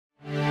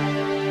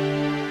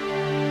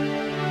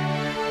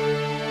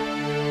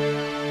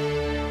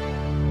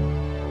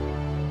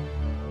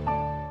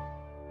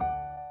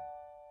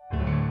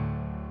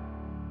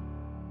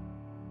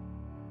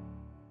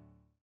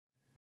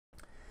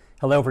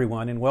Hello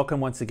everyone, and welcome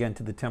once again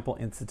to the Temple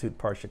Institute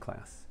Parsha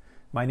class.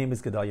 My name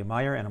is Gedalia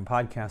Meyer, and I'm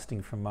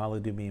podcasting from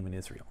Ma'ale Adumim in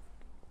Israel.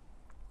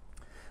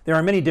 There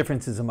are many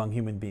differences among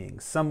human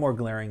beings, some more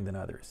glaring than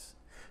others.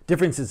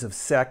 Differences of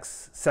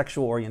sex,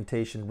 sexual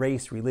orientation,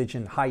 race,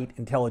 religion, height,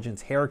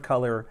 intelligence, hair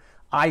color,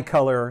 eye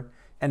color,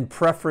 and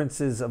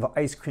preferences of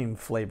ice cream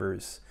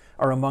flavors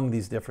are among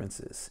these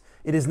differences.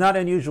 It is not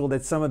unusual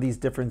that some of these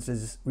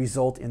differences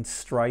result in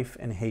strife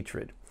and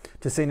hatred,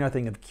 to say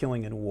nothing of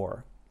killing and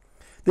war.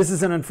 This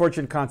is an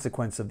unfortunate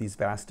consequence of these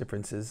vast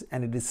differences,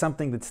 and it is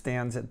something that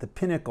stands at the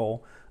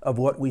pinnacle of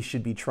what we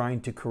should be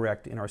trying to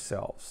correct in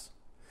ourselves.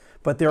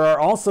 But there are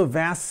also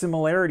vast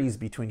similarities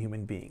between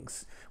human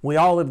beings. We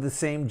all have the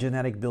same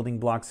genetic building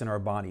blocks in our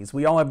bodies.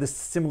 We all have the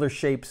similar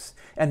shapes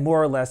and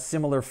more or less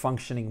similar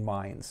functioning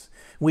minds.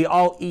 We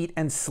all eat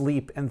and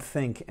sleep and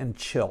think and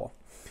chill.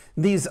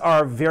 These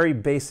are very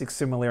basic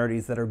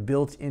similarities that are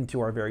built into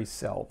our very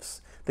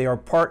selves. They are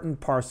part and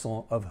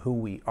parcel of who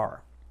we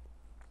are.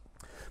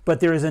 But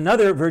there is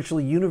another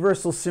virtually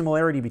universal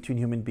similarity between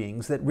human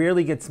beings that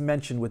rarely gets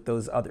mentioned with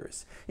those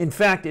others. In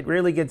fact, it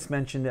rarely gets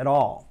mentioned at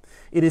all.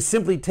 It is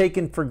simply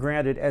taken for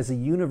granted as a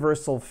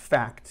universal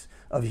fact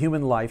of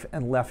human life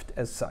and left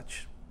as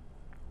such.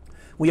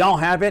 We all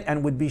have it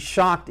and would be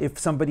shocked if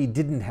somebody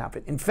didn't have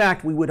it. In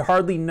fact, we would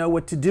hardly know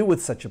what to do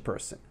with such a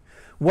person.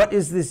 What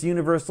is this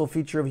universal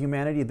feature of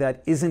humanity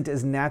that isn't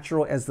as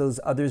natural as those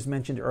others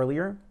mentioned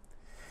earlier?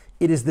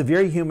 It is the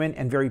very human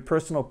and very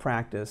personal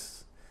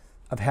practice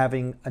of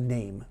having a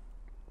name.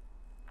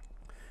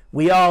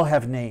 We all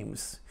have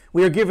names.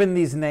 We are given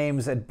these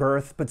names at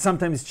birth, but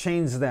sometimes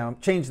change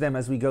them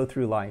as we go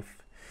through life.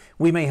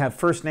 We may have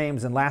first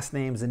names and last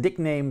names and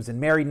nicknames and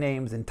married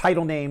names and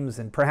title names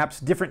and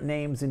perhaps different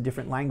names in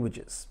different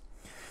languages.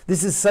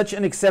 This is such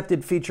an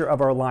accepted feature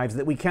of our lives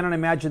that we cannot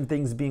imagine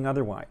things being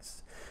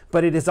otherwise.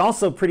 But it is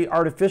also pretty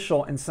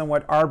artificial and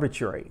somewhat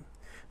arbitrary.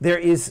 There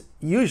is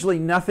usually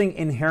nothing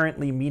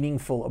inherently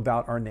meaningful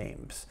about our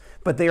names,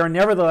 but they are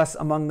nevertheless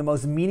among the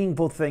most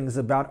meaningful things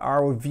about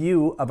our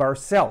view of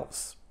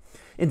ourselves.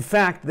 In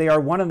fact, they are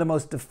one of the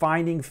most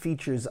defining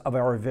features of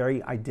our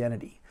very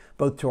identity,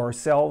 both to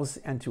ourselves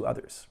and to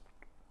others.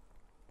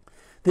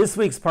 This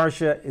week's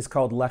Parsha is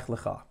called Lech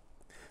Lecha.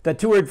 That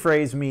two-word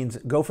phrase means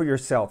go for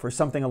yourself, or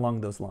something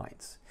along those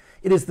lines.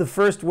 It is the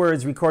first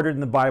words recorded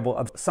in the Bible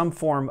of some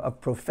form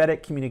of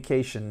prophetic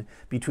communication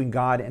between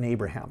God and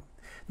Abraham.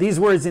 These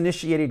words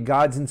initiated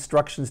God's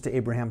instructions to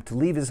Abraham to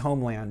leave his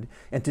homeland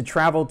and to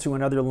travel to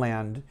another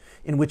land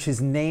in which his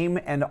name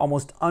and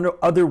almost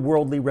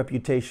otherworldly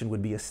reputation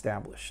would be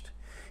established.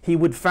 He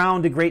would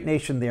found a great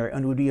nation there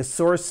and would be a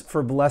source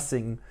for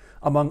blessing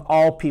among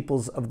all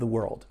peoples of the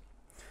world.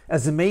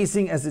 As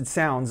amazing as it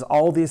sounds,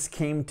 all this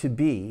came to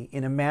be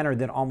in a manner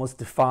that almost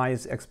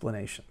defies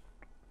explanation.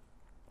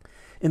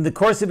 In the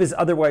course of his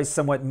otherwise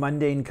somewhat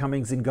mundane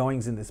comings and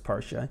goings in this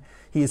parsha,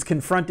 he is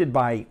confronted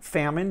by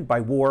famine, by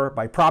war,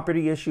 by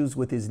property issues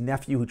with his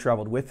nephew who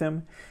traveled with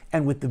him,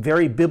 and with the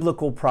very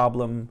biblical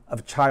problem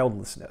of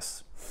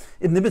childlessness.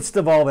 In the midst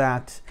of all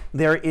that,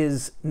 there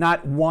is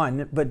not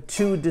one, but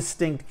two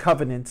distinct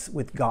covenants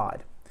with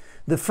God.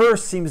 The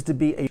first seems to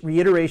be a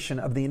reiteration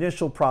of the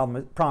initial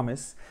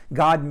promise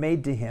God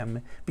made to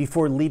him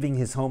before leaving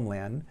his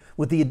homeland,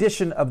 with the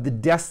addition of the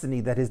destiny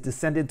that his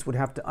descendants would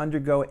have to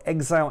undergo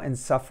exile and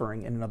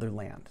suffering in another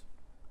land.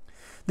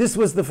 This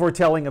was the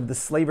foretelling of the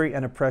slavery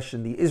and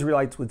oppression the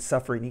Israelites would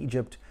suffer in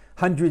Egypt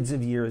hundreds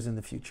of years in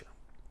the future.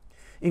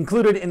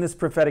 Included in this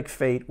prophetic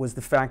fate was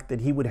the fact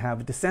that he would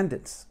have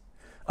descendants.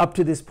 Up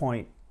to this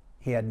point,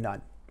 he had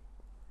none.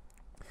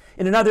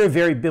 In another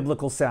very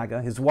biblical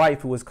saga, his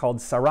wife, who was called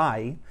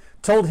Sarai,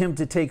 told him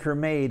to take her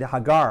maid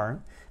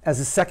Hagar as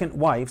a second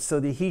wife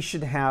so that he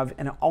should have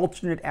an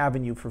alternate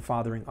avenue for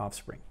fathering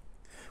offspring.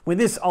 When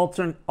this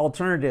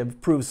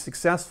alternative proves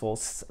successful,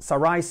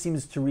 Sarai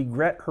seems to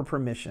regret her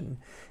permission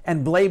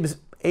and blames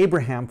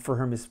Abraham for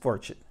her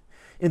misfortune.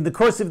 In the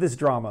course of this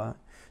drama,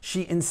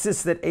 she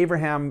insists that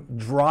Abraham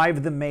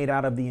drive the maid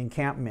out of the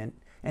encampment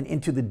and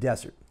into the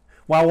desert.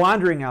 While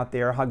wandering out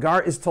there,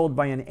 Hagar is told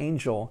by an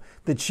angel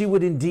that she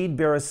would indeed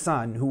bear a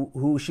son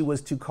who she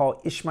was to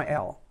call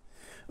Ishmael,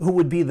 who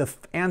would be the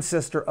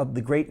ancestor of the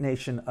great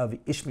nation of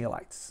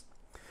Ishmaelites.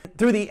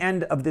 Through the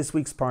end of this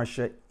week's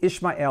Parsha,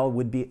 Ishmael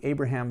would be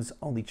Abraham's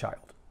only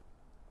child.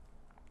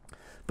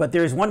 But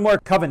there is one more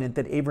covenant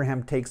that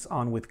Abraham takes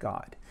on with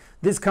God.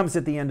 This comes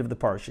at the end of the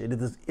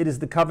Parsha. It is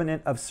the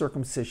covenant of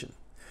circumcision,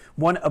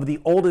 one of the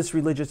oldest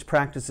religious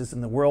practices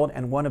in the world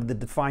and one of the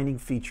defining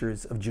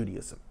features of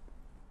Judaism.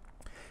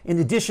 In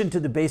addition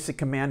to the basic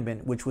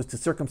commandment, which was to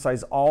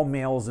circumcise all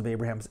males of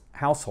Abraham's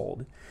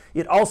household,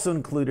 it also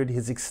included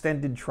his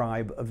extended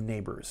tribe of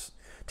neighbors.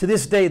 To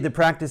this day, the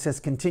practice has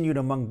continued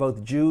among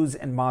both Jews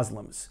and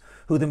Muslims,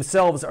 who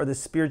themselves are the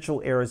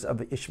spiritual heirs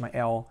of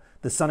Ishmael,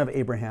 the son of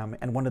Abraham,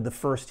 and one of the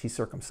first he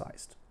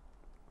circumcised.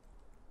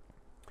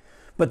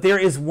 But there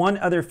is one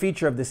other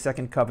feature of this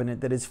second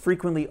covenant that is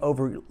frequently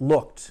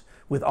overlooked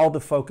with all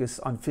the focus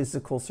on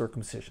physical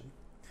circumcision.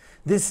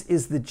 This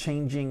is the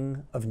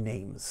changing of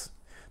names.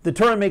 The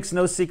Torah makes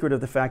no secret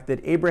of the fact that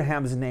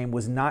Abraham's name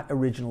was not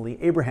originally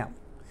Abraham.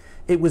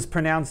 It was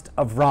pronounced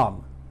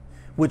Avram,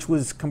 which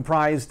was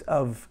comprised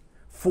of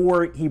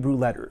 4 Hebrew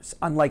letters,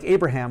 unlike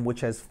Abraham,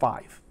 which has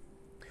 5.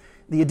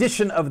 The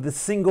addition of the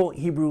single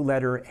Hebrew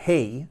letter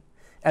He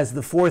as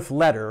the 4th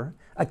letter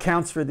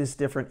accounts for this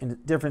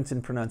difference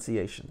in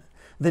pronunciation.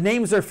 The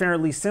names are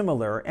fairly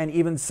similar and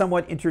even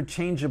somewhat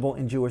interchangeable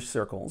in Jewish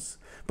circles,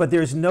 but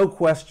there's no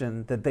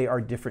question that they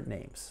are different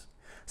names.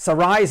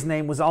 Sarai's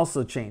name was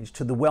also changed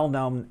to the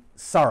well-known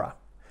Sarah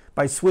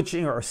by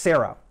switching, or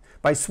Sarah,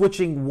 by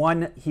switching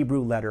one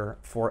Hebrew letter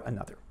for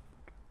another.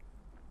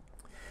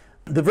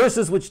 The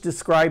verses which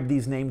describe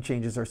these name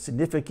changes are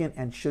significant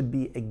and should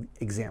be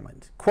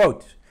examined.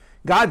 Quote,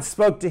 God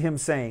spoke to him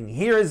saying,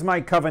 here is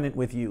my covenant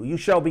with you. You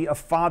shall be a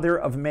father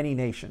of many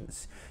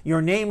nations.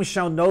 Your name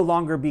shall no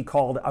longer be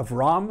called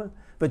Avram,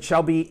 but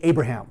shall be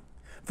Abraham,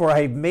 for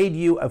I have made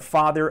you a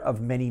father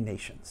of many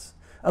nations.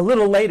 A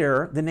little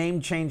later, the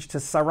name change to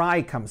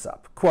Sarai comes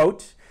up.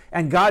 Quote,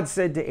 and God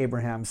said to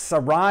Abraham,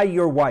 Sarai,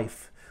 your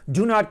wife,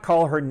 do not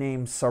call her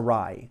name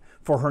Sarai,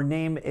 for her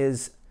name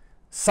is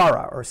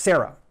Sarah, or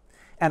Sarah.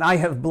 And I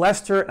have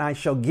blessed her, and I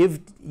shall give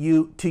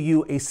to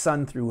you a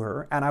son through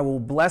her, and I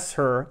will bless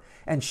her,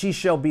 and she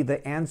shall be the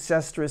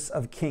ancestress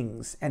of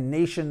kings, and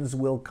nations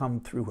will come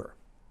through her.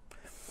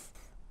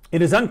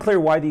 It is unclear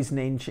why these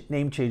name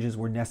changes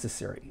were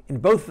necessary. In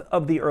both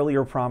of the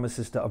earlier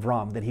promises to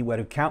Avram that he would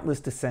have countless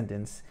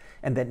descendants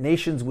and that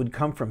nations would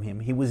come from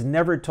him, he was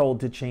never told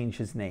to change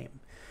his name.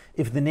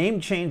 If the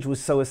name change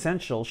was so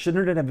essential,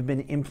 shouldn't it have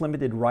been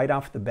implemented right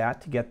off the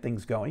bat to get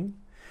things going?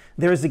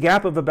 There is a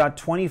gap of about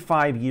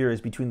 25 years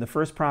between the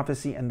first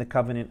prophecy and the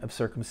covenant of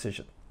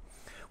circumcision.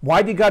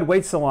 Why did God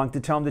wait so long to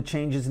tell him to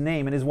change his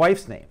name and his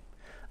wife's name?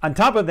 On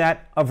top of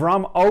that,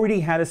 Avram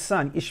already had a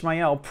son,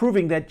 Ishmael,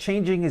 proving that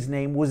changing his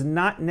name was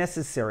not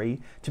necessary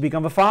to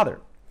become a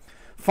father.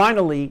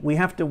 Finally, we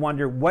have to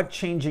wonder what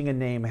changing a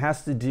name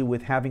has to do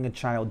with having a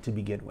child to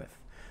begin with.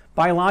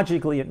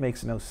 Biologically, it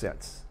makes no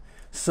sense.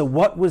 So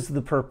what was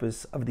the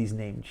purpose of these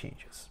name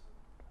changes?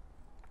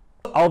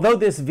 Although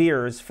this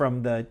veers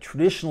from the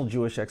traditional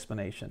Jewish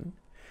explanation,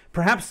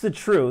 perhaps the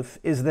truth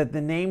is that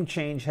the name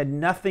change had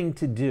nothing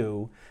to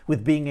do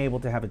with being able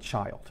to have a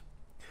child.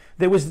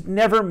 There was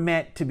never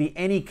meant to be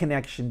any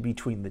connection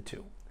between the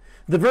two.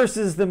 The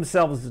verses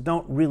themselves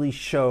don't really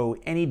show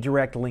any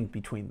direct link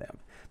between them.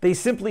 They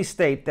simply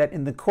state that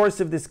in the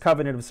course of this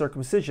covenant of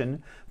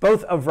circumcision,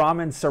 both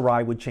Avram and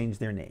Sarai would change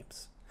their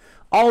names.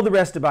 All the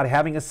rest about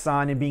having a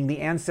son and being the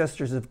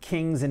ancestors of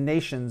kings and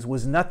nations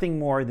was nothing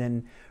more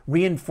than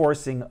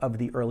reinforcing of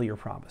the earlier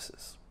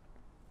promises.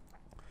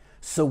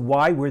 So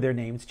why were their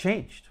names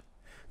changed?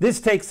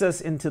 This takes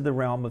us into the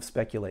realm of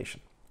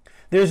speculation.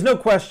 There is no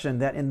question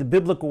that in the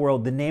biblical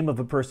world, the name of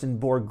a person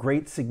bore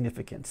great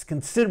significance,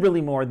 considerably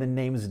more than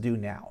names do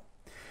now.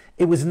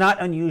 It was not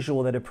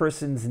unusual that a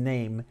person's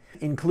name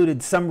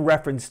included some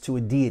reference to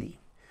a deity.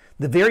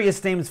 The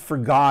various names for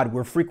God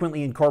were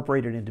frequently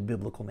incorporated into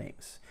biblical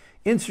names.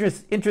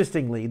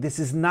 Interestingly, this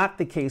is not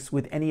the case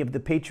with any of the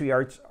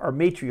patriarchs or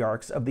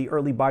matriarchs of the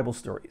early Bible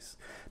stories.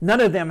 None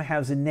of them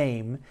has a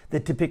name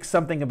that depicts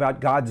something about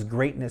God's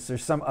greatness or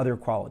some other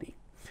quality.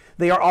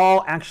 They are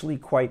all actually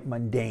quite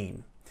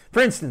mundane.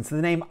 For instance,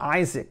 the name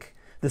Isaac,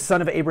 the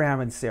son of Abraham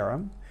and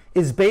Sarah,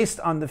 is based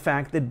on the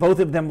fact that both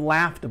of them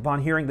laughed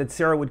upon hearing that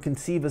Sarah would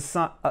conceive a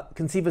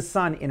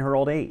son in her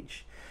old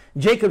age.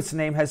 Jacob's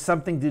name has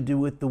something to do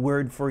with the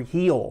word for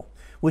heel,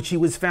 which he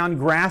was found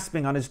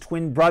grasping on his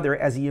twin brother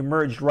as he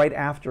emerged right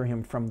after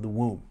him from the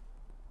womb.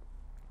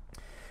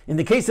 In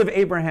the case of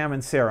Abraham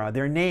and Sarah,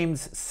 their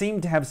names seem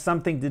to have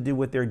something to do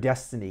with their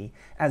destiny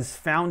as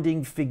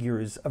founding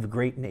figures of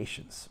great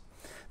nations.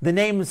 The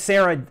name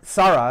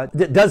Sarah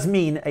does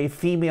mean a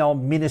female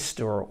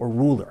minister or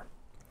ruler.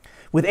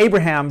 With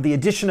Abraham, the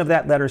addition of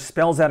that letter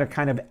spells out a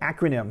kind of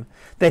acronym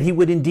that he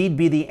would indeed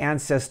be the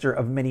ancestor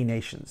of many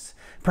nations.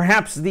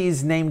 Perhaps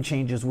these name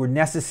changes were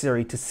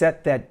necessary to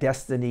set that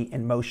destiny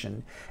in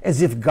motion,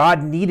 as if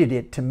God needed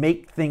it to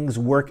make things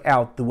work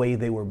out the way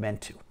they were meant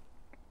to.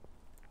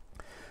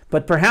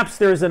 But perhaps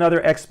there is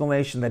another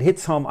explanation that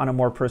hits home on a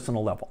more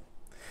personal level.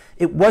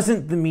 It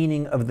wasn't the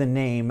meaning of the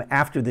name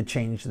after the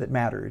change that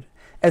mattered,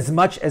 as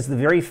much as the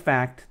very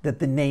fact that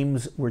the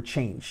names were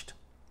changed.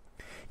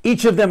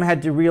 Each of them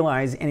had to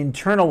realize and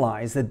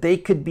internalize that they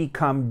could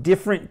become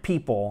different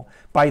people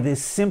by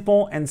this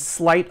simple and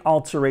slight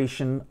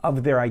alteration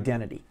of their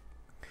identity.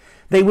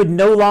 They would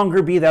no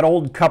longer be that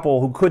old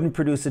couple who couldn't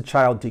produce a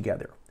child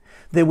together.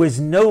 There was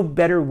no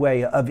better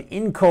way of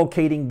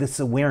inculcating this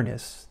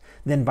awareness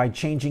than by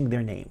changing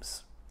their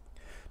names.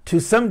 To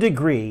some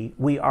degree,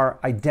 we are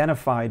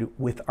identified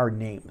with our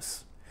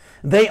names.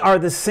 They are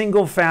the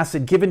single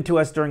facet given to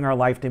us during our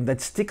lifetime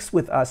that sticks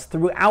with us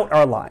throughout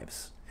our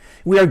lives.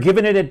 We are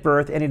given it at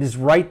birth, and it is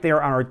right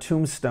there on our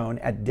tombstone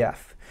at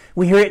death.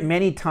 We hear it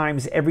many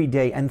times every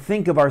day and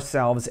think of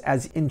ourselves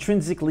as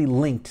intrinsically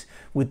linked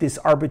with this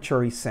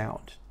arbitrary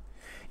sound.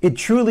 It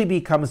truly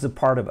becomes a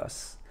part of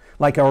us,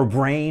 like our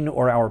brain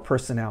or our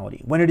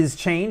personality. When it is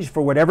changed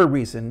for whatever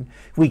reason,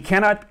 we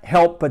cannot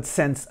help but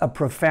sense a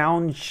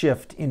profound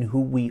shift in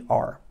who we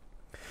are.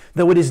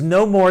 Though it is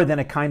no more than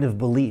a kind of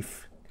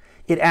belief,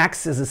 it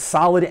acts as a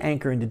solid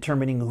anchor in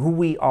determining who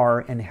we are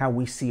and how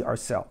we see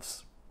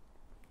ourselves.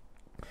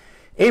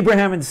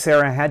 Abraham and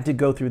Sarah had to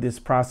go through this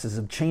process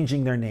of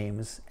changing their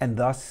names and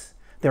thus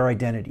their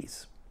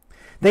identities.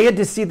 They had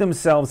to see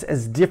themselves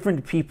as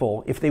different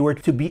people if they were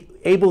to be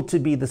able to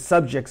be the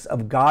subjects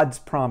of God's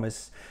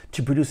promise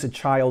to produce a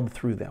child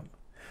through them.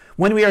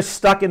 When we are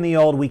stuck in the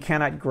old, we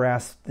cannot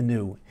grasp the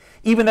new.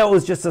 Even though it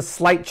was just a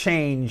slight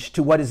change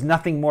to what is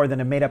nothing more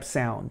than a made-up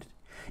sound,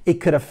 it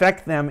could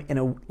affect them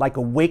like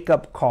a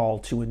wake-up call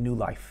to a new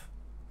life.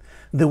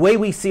 The way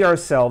we see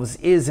ourselves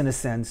is, in a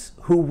sense,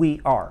 who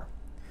we are.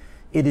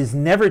 It is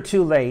never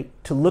too late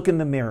to look in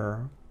the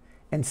mirror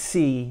and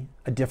see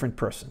a different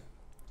person.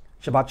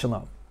 Shabbat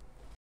Shalom.